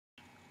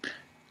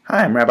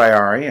Hi, I'm Rabbi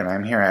Ari, and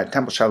I'm here at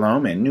Temple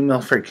Shalom in New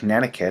Milford,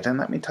 Connecticut, and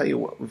let me tell you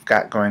what we've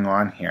got going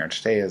on here.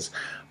 Today is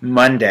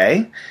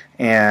Monday,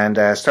 and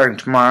starting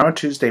tomorrow,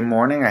 Tuesday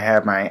morning, I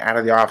have my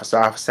out-of-the-office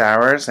office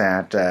hours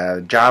at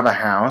Java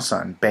House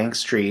on Bank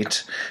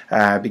Street,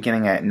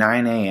 beginning at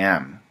 9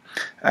 a.m.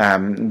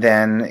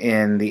 Then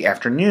in the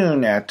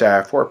afternoon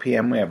at 4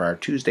 p.m. we have our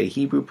Tuesday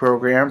Hebrew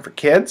program for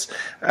kids,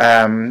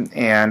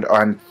 and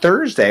on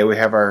Thursday we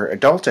have our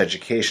adult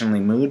education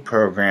Limud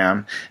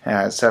program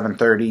at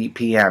 7:30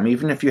 p.m.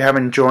 Even if you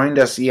haven't joined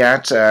us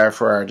yet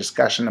for our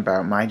discussion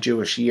about my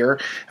Jewish year,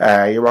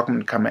 you're welcome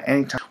to come at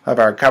any time. We'll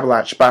have our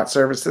Kabbalat Shabbat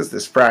services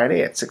this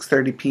Friday at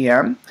 6:30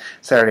 p.m.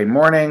 Saturday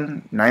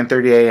morning,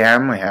 9:30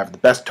 a.m. we have the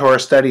best Torah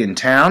study in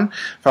town,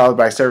 followed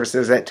by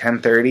services at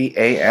 10:30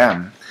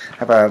 a.m.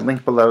 I have a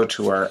link below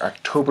to our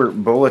October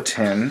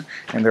bulletin,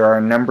 and there are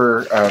a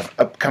number of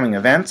upcoming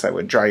events I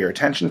would draw your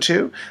attention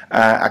to.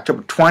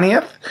 October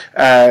 20th,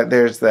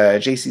 there's the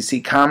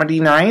JCC Comedy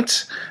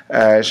Night.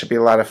 It should be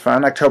a lot of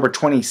fun. October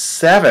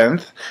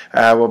 27th,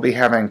 we'll be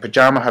having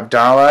Pajama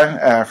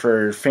Havdalah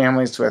for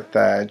families with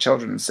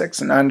children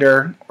 6 and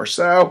under or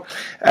so,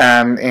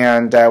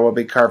 and we'll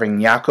be carving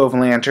Yaakov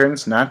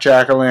lanterns, not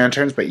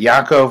jack-o'-lanterns, but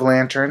Yaakov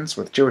lanterns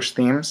with Jewish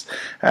themes.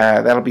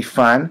 That'll be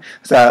fun.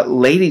 It's a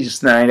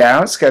ladies' night out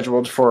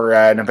scheduled for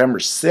November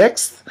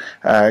 6th,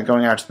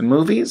 going out to the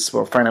movies.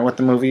 We'll find out what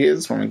the movie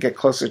is when we get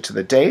closer to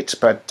the date,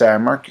 but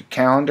mark your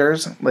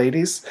calendars,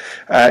 ladies.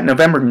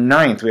 November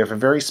 9th, we have a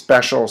very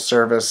special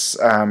service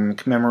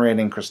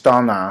commemorating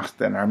Kristallnacht,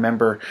 and our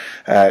member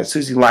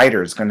Susie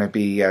Leiter is going to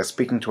be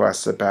speaking to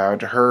us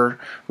about her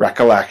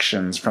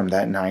recollections from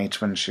that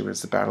night when she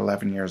was about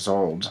 11 years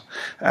old.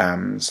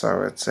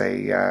 So it's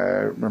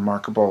a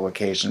remarkable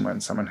occasion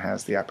when someone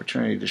has the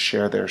opportunity to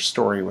share their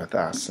story with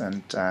us,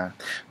 and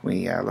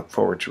we look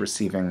forward to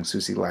receiving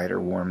Susie Leiter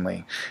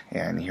warmly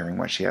and hearing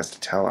what she has to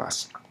tell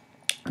us.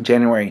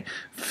 January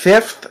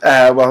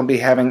 5th, we'll be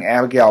having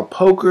Abigail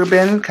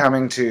Pogrubin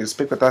coming to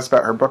speak with us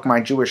about her book, My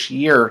Jewish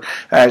Year.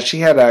 She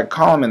had a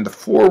column in the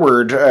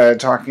foreword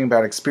talking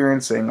about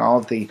experiencing all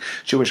of the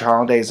Jewish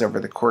holidays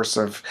over the course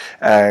of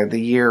the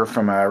year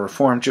from a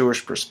Reformed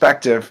Jewish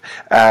perspective.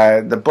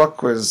 The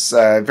book was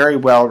very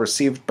well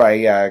received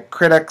by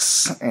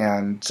critics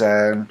and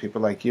people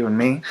like you and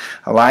me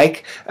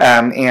alike.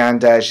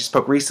 And she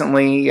spoke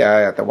recently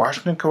at the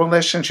Washington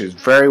Coalition. She was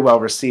very well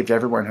received.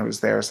 Everyone who was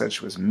there said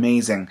she was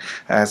amazing.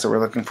 So we're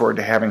looking forward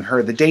to having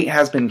her. The date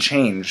has been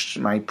changed.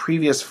 My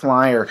previous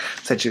flyer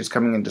said she was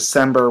coming in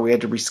December. We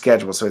had to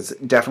reschedule, so it's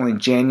definitely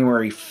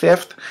January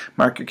 5th.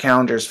 Mark your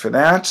calendars for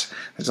that.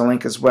 There's a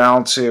link as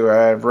well to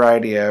a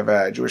variety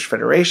of Jewish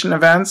Federation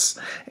events,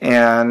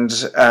 and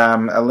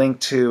a link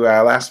to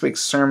last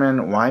week's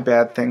sermon, Why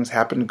Bad Things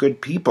Happen to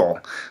Good People,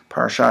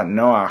 Parshat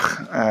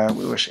Noach.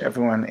 We wish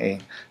everyone a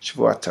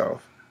Shavua Tov.